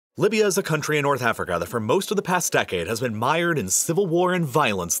Libya is a country in North Africa that for most of the past decade has been mired in civil war and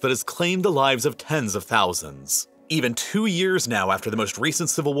violence that has claimed the lives of tens of thousands. Even 2 years now after the most recent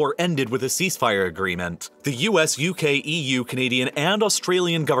civil war ended with a ceasefire agreement, the US, UK, EU, Canadian, and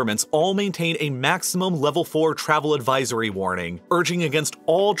Australian governments all maintain a maximum level 4 travel advisory warning, urging against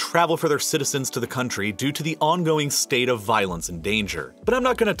all travel for their citizens to the country due to the ongoing state of violence and danger. But I'm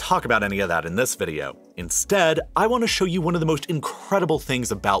not going to talk about any of that in this video. Instead, I want to show you one of the most incredible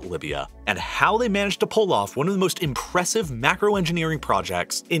things about Libya, and how they managed to pull off one of the most impressive macro-engineering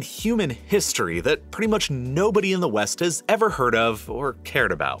projects in human history that pretty much nobody in the West has ever heard of or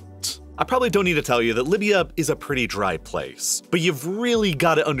cared about. I probably don't need to tell you that Libya is a pretty dry place, but you've really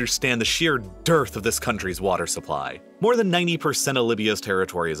got to understand the sheer dearth of this country's water supply. More than 90% of Libya's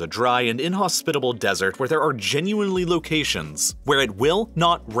territory is a dry and inhospitable desert where there are genuinely locations where it will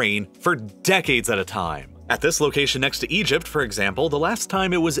not rain for decades at a time. At this location next to Egypt, for example, the last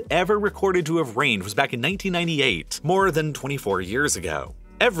time it was ever recorded to have rained was back in 1998, more than 24 years ago.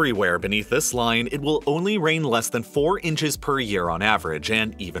 Everywhere beneath this line, it will only rain less than 4 inches per year on average,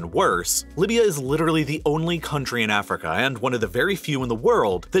 and even worse, Libya is literally the only country in Africa, and one of the very few in the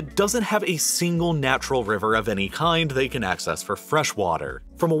world, that doesn't have a single natural river of any kind they can access for fresh water.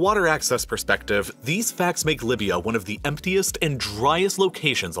 From a water access perspective, these facts make Libya one of the emptiest and driest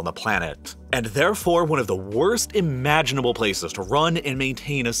locations on the planet, and therefore one of the worst imaginable places to run and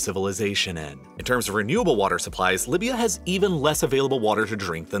maintain a civilization in. In terms of renewable water supplies, Libya has even less available water to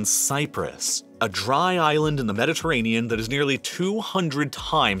drink than Cyprus, a dry island in the Mediterranean that is nearly 200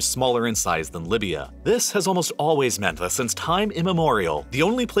 times smaller in size than Libya. This has almost always meant that since time immemorial, the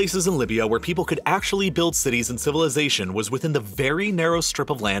only places in Libya where people could actually build cities and civilization was within the very narrow strip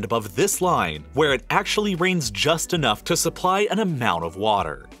of land above this line, where it actually rains just enough to supply an amount of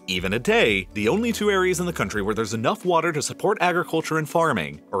water. Even today, the only 2 areas in the country where there's enough water to support agriculture and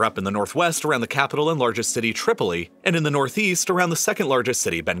farming are up in the northwest around the capital and largest city Tripoli, and in the northeast around the second largest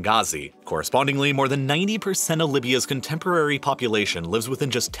city Benghazi. Correspondingly, more than 90% of Libya's contemporary population lives within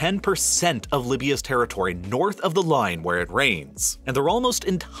just 10% of Libya's territory north of the line where it rains, and they're almost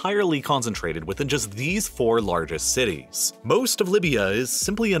entirely concentrated within just these 4 largest cities. Most of Libya is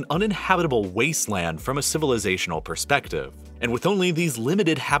simply an uninhabitable wasteland from a civilizational perspective. And with only these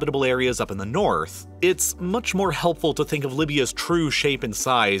limited habitable areas up in the north, it's much more helpful to think of Libya's true shape and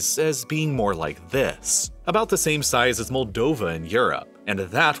size as being more like this. About the same size as Moldova in Europe. And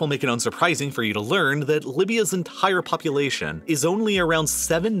that will make it unsurprising for you to learn that Libya's entire population is only around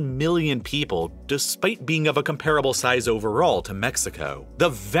 7 million people, despite being of a comparable size overall to Mexico. The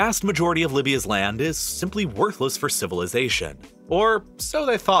vast majority of Libya's land is simply worthless for civilization. Or so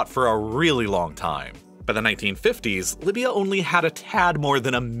they thought for a really long time. By the 1950s, Libya only had a tad more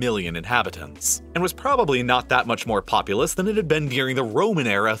than 1 million inhabitants, and was probably not that much more populous than it had been during the Roman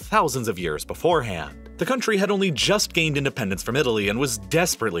era thousands of years beforehand. The country had only just gained independence from Italy and was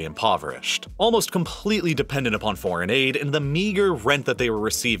desperately impoverished, almost completely dependent upon foreign aid and the meager rent that they were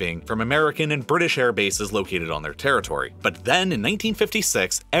receiving from American and British air bases located on their territory. But then in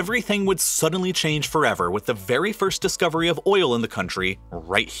 1956, everything would suddenly change forever with the very first discovery of oil in the country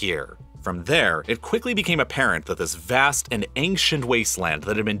right here. From there, it quickly became apparent that this vast and ancient wasteland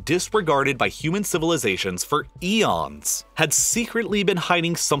that had been disregarded by human civilizations for eons had secretly been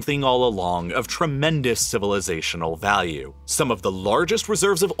hiding something all along of tremendous civilizational value. Some of the largest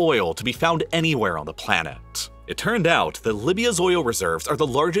reserves of oil to be found anywhere on the planet. It turned out that Libya's oil reserves are the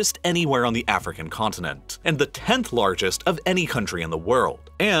largest anywhere on the African continent, and the 10th largest of any country in the world,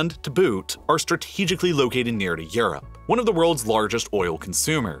 and, to boot, are strategically located near to Europe, one of the world's largest oil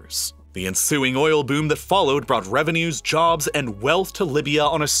consumers. The ensuing oil boom that followed brought revenues, jobs, and wealth to Libya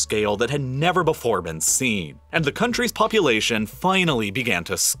on a scale that had never before been seen, and the country's population finally began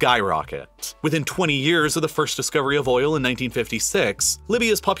to skyrocket. Within 20 years of the first discovery of oil in 1956,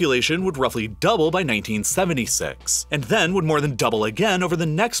 Libya's population would roughly double by 1976, and then would more than double again over the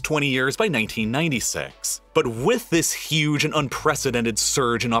next 20 years by 1996. But with this huge and unprecedented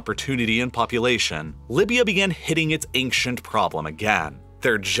surge in opportunity and population, Libya began hitting its ancient problem again.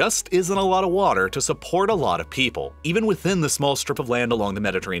 There just isn't a lot of water to support a lot of people, even within the small strip of land along the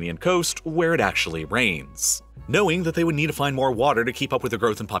Mediterranean coast where it actually rains. Knowing that they would need to find more water to keep up with the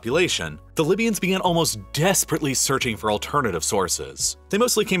growth in population, the Libyans began almost desperately searching for alternative sources. They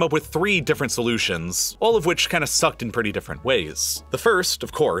mostly came up with 3 different solutions, all of which kind of sucked in pretty different ways. The first,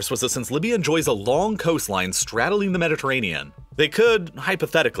 of course, was that since Libya enjoys a long coastline straddling the Mediterranean, They could,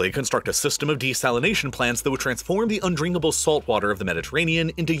 hypothetically, construct a system of desalination plants that would transform the undrinkable saltwater of the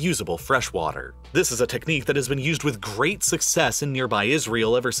Mediterranean into usable freshwater. This is a technique that has been used with great success in nearby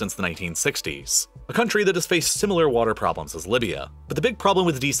Israel ever since the 1960s, a country that has faced similar water problems as Libya. But the big problem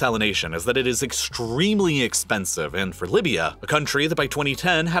with desalination is that it is extremely expensive, and for Libya, a country that by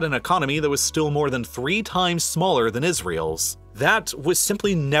 2010 had an economy that was still more than 3 times smaller than Israel's, that was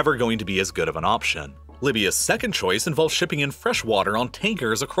simply never going to be as good of an option. Libya's second choice involved shipping in fresh water on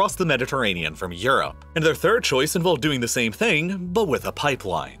tankers across the Mediterranean from Europe, and their third choice involved doing the same thing, but with a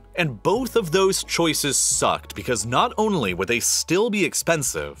pipeline. And both of those choices sucked because not only would they still be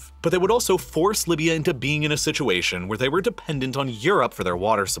expensive, but they would also force Libya into being in a situation where they were dependent on Europe for their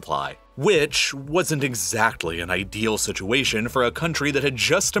water supply, which wasn't exactly an ideal situation for a country that had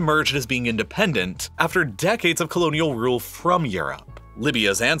just emerged as being independent after decades of colonial rule from Europe.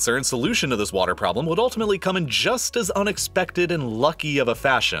 Libya's answer and solution to this water problem would ultimately come in just as unexpected and lucky of a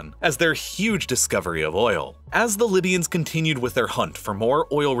fashion as their huge discovery of oil. As the Libyans continued with their hunt for more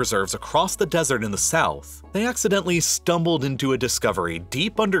oil reserves across the desert in the south, they accidentally stumbled into a discovery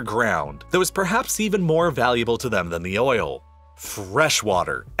deep underground that was perhaps even more valuable to them than the oil: fresh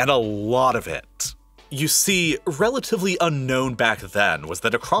water, and a lot of it. You see, relatively unknown back then was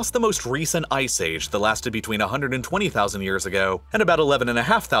that across the most recent ice age that lasted between 120,000 years ago and about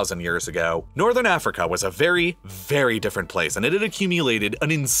 11,500 years ago, Northern Africa was a very, very different place, and it had accumulated an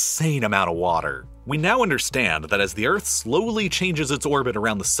insane amount of water. We now understand that as the Earth slowly changes its orbit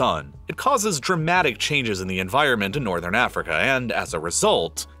around the Sun, it causes dramatic changes in the environment in Northern Africa, and as a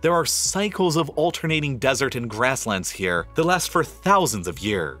result, there are cycles of alternating desert and grasslands here that last for thousands of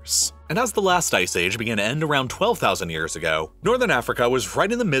years. And as the last ice age began to end around 12,000 years ago, Northern Africa was right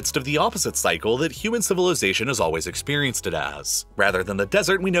in the midst of the opposite cycle that human civilization has always experienced it as. Rather than the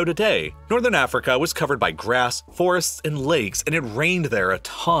desert we know today, Northern Africa was covered by grass, forests, and lakes, and it rained there a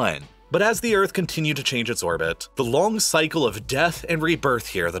ton. But as the Earth continued to change its orbit, the long cycle of death and rebirth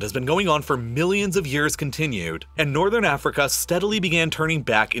here that has been going on for millions of years continued, and Northern Africa steadily began turning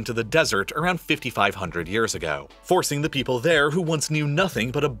back into the desert around 5,500 years ago, forcing the people there who once knew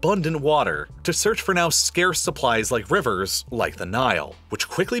nothing but abundant water to search for now scarce supplies like rivers, like the Nile, which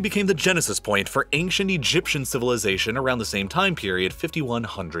quickly became the genesis point for ancient Egyptian civilization around the same time period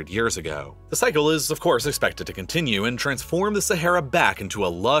 5,100 years ago. The cycle is, of course, expected to continue and transform the Sahara back into a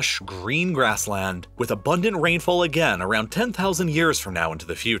lush, green grassland with abundant rainfall again around 10,000 years from now into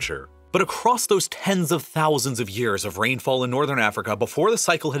the future. But across those tens of thousands of years of rainfall in Northern Africa before the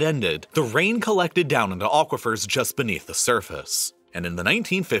cycle had ended, the rain collected down into aquifers just beneath the surface. And in the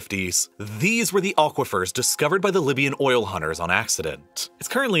 1950s, these were the aquifers discovered by the Libyan oil hunters on accident. It's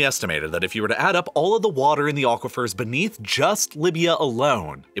currently estimated that if you were to add up all of the water in the aquifers beneath just Libya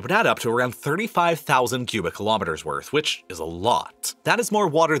alone, it would add up to around 35,000 cubic kilometers worth, which is a lot. That is more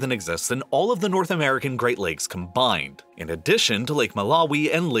water than exists in all of the North American Great Lakes combined, in addition to Lake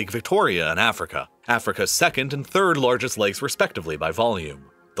Malawi and Lake Victoria in Africa, Africa's second and third largest lakes respectively by volume.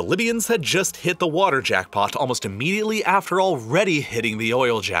 The Libyans had just hit the water jackpot almost immediately after already hitting the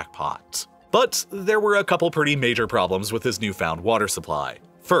oil jackpot. But there were a couple pretty major problems with this newfound water supply.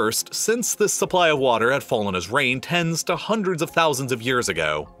 First, since this supply of water had fallen as rain tens to hundreds of thousands of years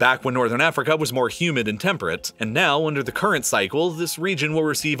ago, back when Northern Africa was more humid and temperate, and now under the current cycle, this region will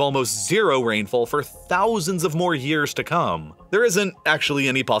receive almost zero rainfall for thousands of more years to come. There isn't actually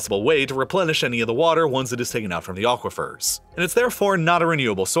any possible way to replenish any of the water once it is taken out from the aquifers, and it's therefore not a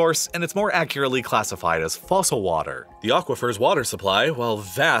renewable source, and it's more accurately classified as fossil water. The aquifer's water supply, while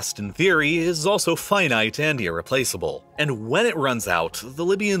vast in theory, is also finite and irreplaceable, and when it runs out,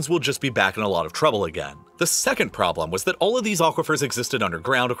 the Libyans will just be back in a lot of trouble again. The second problem was that all of these aquifers existed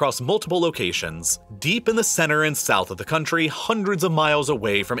underground across multiple locations, deep in the center and south of the country, hundreds of miles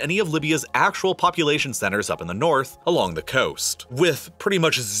away from any of Libya's actual population centers up in the north, along the coast, with pretty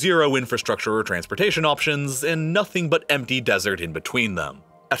much zero infrastructure or transportation options, and nothing but empty desert in between them.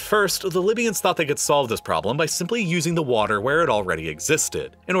 At first, the Libyans thought they could solve this problem by simply using the water where it already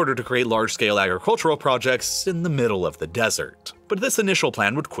existed, in order to create large-scale agricultural projects in the middle of the desert. But this initial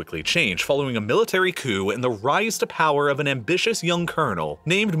plan would quickly change following a military coup and the rise to power of an ambitious young colonel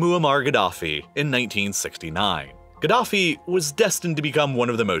named Muammar Gaddafi in 1969. Gaddafi was destined to become one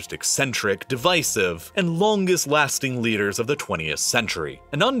of the most eccentric, divisive, and longest-lasting leaders of the 20th century.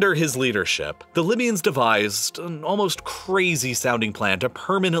 And under his leadership, the Libyans devised an almost crazy-sounding plan to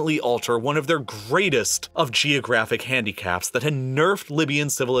permanently alter one of their greatest of geographic handicaps that had nerfed Libyan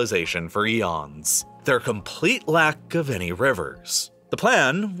civilization for eons: their complete lack of any rivers. The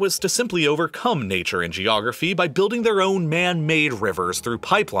plan was to simply overcome nature and geography by building their own man-made rivers through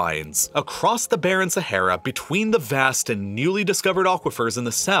pipelines across the barren Sahara between the vast and newly discovered aquifers in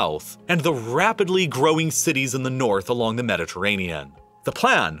the south and the rapidly growing cities in the north along the Mediterranean. The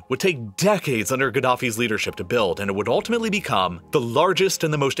plan would take decades under Gaddafi's leadership to build, and it would ultimately become the largest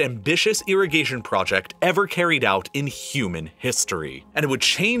and the most ambitious irrigation project ever carried out in human history. And it would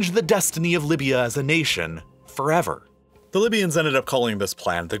change the destiny of Libya as a nation forever. The Libyans ended up calling this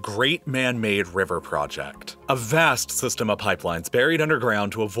plan the Great Man-Made River Project, a vast system of pipelines buried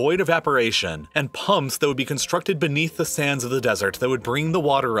underground to avoid evaporation, and pumps that would be constructed beneath the sands of the desert that would bring the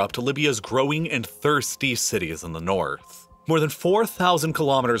water up to Libya's growing and thirsty cities in the north. More than 4,000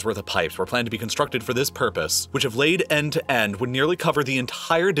 kilometers worth of pipes were planned to be constructed for this purpose, which if laid end to end would nearly cover the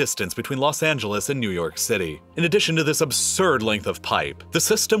entire distance between Los Angeles and New York City. In addition to this absurd length of pipe, the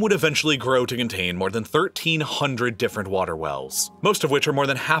system would eventually grow to contain more than 1,300 different water wells, most of which are more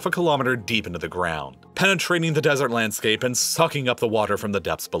than half a kilometer deep into the ground, penetrating the desert landscape and sucking up the water from the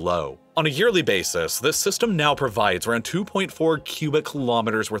depths below. On a yearly basis, this system now provides around 2.4 cubic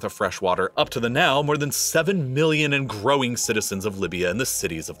kilometers worth of fresh water up to the now more than 7 million and growing citizens of Libya and the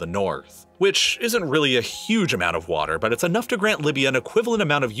cities of the north. Which isn't really a huge amount of water, but it's enough to grant Libya an equivalent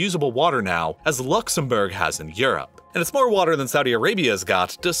amount of usable water now as Luxembourg has in Europe. And it's more water than Saudi Arabia's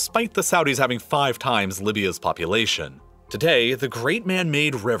got, despite the Saudis having 5 times Libya's population. Today, the Great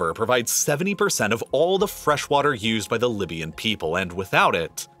Man-Made River provides 70% of all the fresh water used by the Libyan people, and without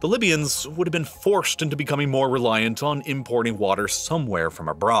it, the Libyans would have been forced into becoming more reliant on importing water somewhere from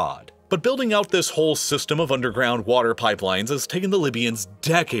abroad. But building out this whole system of underground water pipelines has taken the Libyans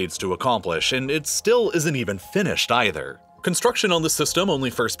decades to accomplish, and it still isn't even finished either. Construction on the system only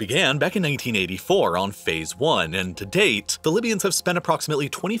first began back in 1984 on Phase 1, and to date, the Libyans have spent approximately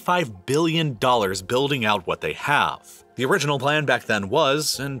 $25 billion building out what they have. The original plan back then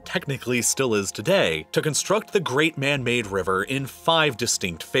was, and technically still is today, to construct the Great Man-Made River in 5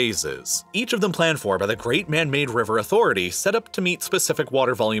 distinct phases, each of them planned for by the Great Man-Made River Authority, set up to meet specific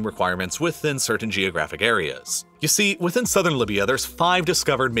water volume requirements within certain geographic areas. You see, within southern Libya, there's 5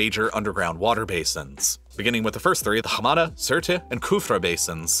 discovered major underground water basins. Beginning with the first 3, the Hamada, Sirte, and Kufra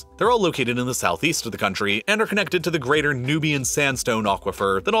basins. They're all located in the southeast of the country and are connected to the greater Nubian Sandstone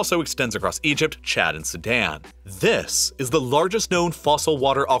Aquifer that also extends across Egypt, Chad, and Sudan. This is the largest known fossil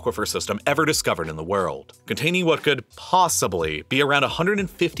water aquifer system ever discovered in the world, containing what could possibly be around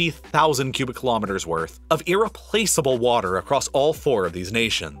 150,000 cubic kilometers worth of irreplaceable water across all 4 of these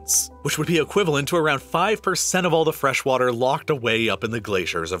nations, which would be equivalent to around 5% of all the fresh water locked away up in the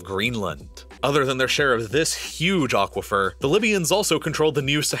glaciers of Greenland. Other than their share of this huge aquifer, the Libyans also controlled the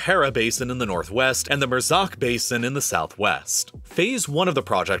new Sahara Basin in the northwest and the Merzak Basin in the southwest. Phase 1 of the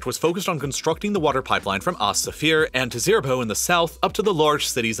project was focused on constructing the water pipeline from As Safir and Tizirbo in the south up to the large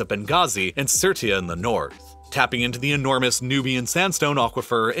cities of Benghazi and Sirte in the north, tapping into the enormous Nubian Sandstone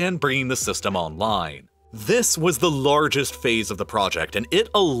Aquifer and bringing the system online. This was the largest phase of the project, and it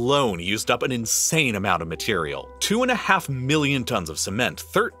alone used up an insane amount of material. 2.5 million tons of cement,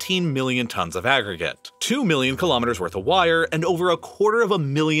 13 million tons of aggregate, 2 million kilometers worth of wire, and over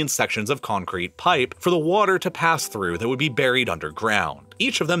 250,000 sections of concrete pipe for the water to pass through that would be buried underground,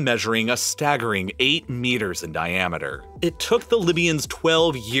 each of them measuring a staggering 8 meters in diameter. It took the Libyans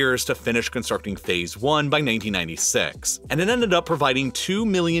 12 years to finish constructing Phase 1 by 1996, and it ended up providing 2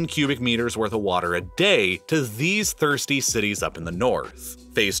 million cubic meters worth of water a day to these thirsty cities up in the north.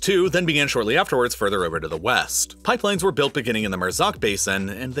 Phase 2 then began shortly afterwards further over to the west. Pipelines were built beginning in the Merzak Basin,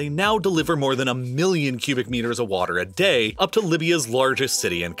 and they now deliver more than 1 million cubic meters of water a day up to Libya's largest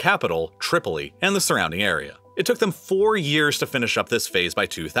city and capital, Tripoli, and the surrounding area. It took them 4 years to finish up this phase by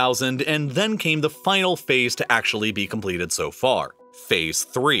 2000, and then came the final phase to actually be completed so far, Phase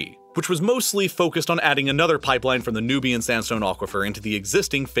 3. Which was mostly focused on adding another pipeline from the Nubian Sandstone Aquifer into the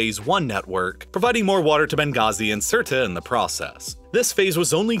existing Phase 1 network, providing more water to Benghazi and Sirte in the process. This phase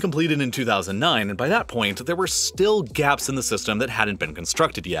was only completed in 2009, and by that point, there were still gaps in the system that hadn't been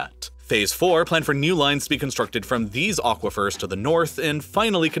constructed yet. Phase 4 planned for new lines to be constructed from these aquifers to the north and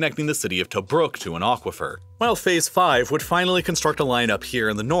finally connecting the city of Tobruk to an aquifer, while Phase 5 would finally construct a line up here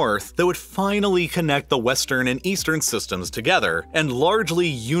in the north that would finally connect the western and eastern systems together and largely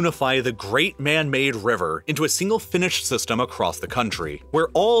unify the Great Man-Made River into a single finished system across the country, where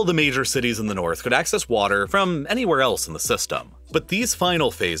all the major cities in the north could access water from anywhere else in the system. But these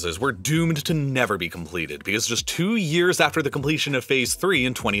final phases were doomed to never be completed because just 2 years after the completion of Phase 3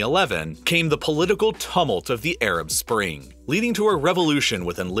 in 2011 came the political tumult of the Arab Spring, leading to a revolution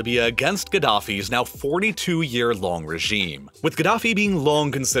within Libya against Gaddafi's now 42-year-long regime. With Gaddafi being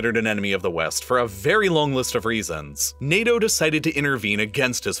long considered an enemy of the West for a very long list of reasons, NATO decided to intervene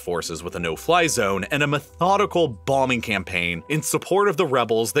against his forces with a no-fly zone and a methodical bombing campaign in support of the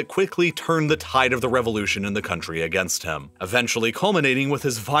rebels that quickly turned the tide of the revolution in the country against him, eventually culminating with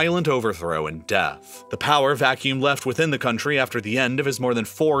his violent overthrow and death. The power vacuum left within the country after the end of his more than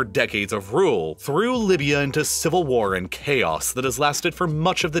 4 decades of rule threw Libya into civil war and chaos that has lasted for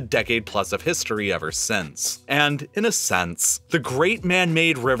much of the decade-plus of history ever since. And, in a sense, the Great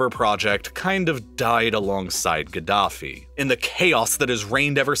Man-Made River project kind of died alongside Gaddafi. In the chaos that has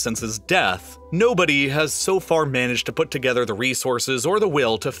reigned ever since his death, nobody has so far managed to put together the resources or the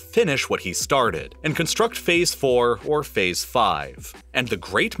will to finish what he started and construct Phase 4 or Phase 5. And the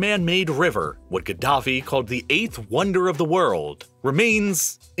Great Man-Made River, what Gaddafi called the 8th wonder of the world,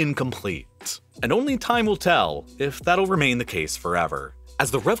 remains incomplete. And only time will tell if that'll remain the case forever.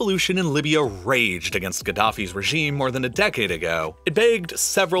 As the revolution in Libya raged against Gaddafi's regime more than a decade ago, it begged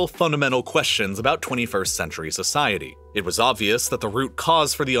several fundamental questions about 21st century society. It was obvious that the root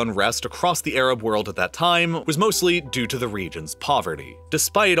cause for the unrest across the Arab world at that time was mostly due to the region's poverty.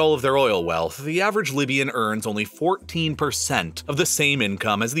 Despite all of their oil wealth, the average Libyan earns only 14% of the same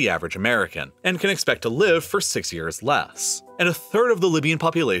income as the average American, and can expect to live for 6 years less. And a third of the Libyan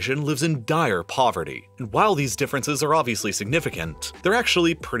population lives in dire poverty. And while these differences are obviously significant, they're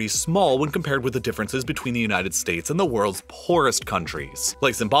actually pretty small when compared with the differences between the United States and the world's poorest countries,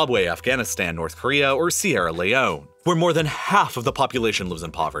 like Zimbabwe, Afghanistan, North Korea, or Sierra Leone, where more than half of the population lives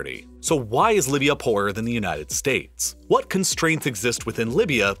in poverty. So why is Libya poorer than the United States? What constraints exist within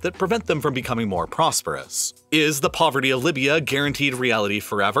Libya that prevent them from becoming more prosperous? Is the poverty of Libya a guaranteed reality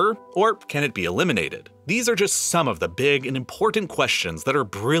forever, or can it be eliminated? These are just some of the big and important questions that are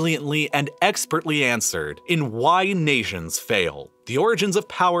brilliantly and expertly answered in Why Nations Fail: The Origins of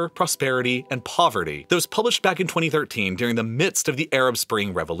Power, Prosperity, and Poverty that was published back in 2013 during the midst of the Arab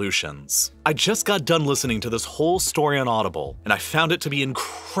Spring revolutions. I just got done listening to this whole story on Audible, and I found it to be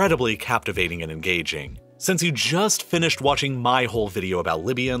incredibly captivating and engaging. Since you just finished watching my whole video about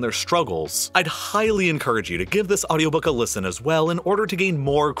Libya and their struggles, I'd highly encourage you to give this audiobook a listen as well in order to gain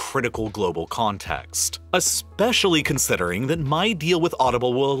more critical global context. Especially considering that my deal with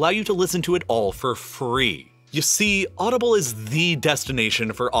Audible will allow you to listen to it all for free. You see, Audible is the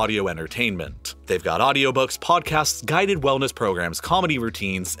destination for audio entertainment. They've got audiobooks, podcasts, guided wellness programs, comedy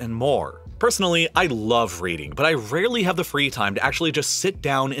routines, and more. Personally, I love reading, but I rarely have the free time to actually just sit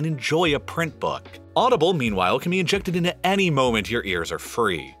down and enjoy a print book. Audible, meanwhile, can be injected into any moment your ears are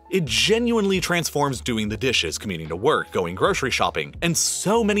free. It genuinely transforms doing the dishes, commuting to work, going grocery shopping, and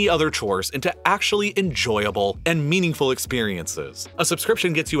so many other chores into actually enjoyable and meaningful experiences. A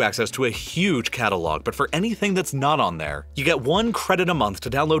subscription gets you access to a huge catalog, but for anything that's not on there, you get 1 credit a month to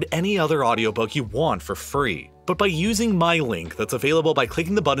download any other audiobook you want for free. But by using my link that's available by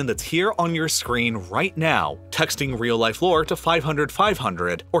clicking the button that's here on your screen right now, texting RealLifeLore to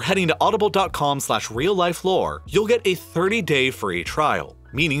 500-500, or heading to audible.com/RealLifeLore, you'll get a 30-day free trial,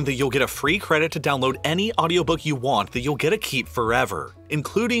 meaning that you'll get a free credit to download any audiobook you want that you'll get to keep forever,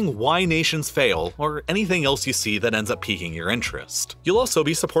 including Why Nations Fail or anything else you see that ends up piquing your interest. You'll also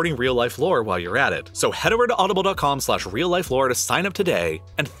be supporting RealLifeLore while you're at it, so head over to audible.com/RealLifeLore to sign up today,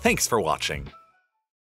 and thanks for watching.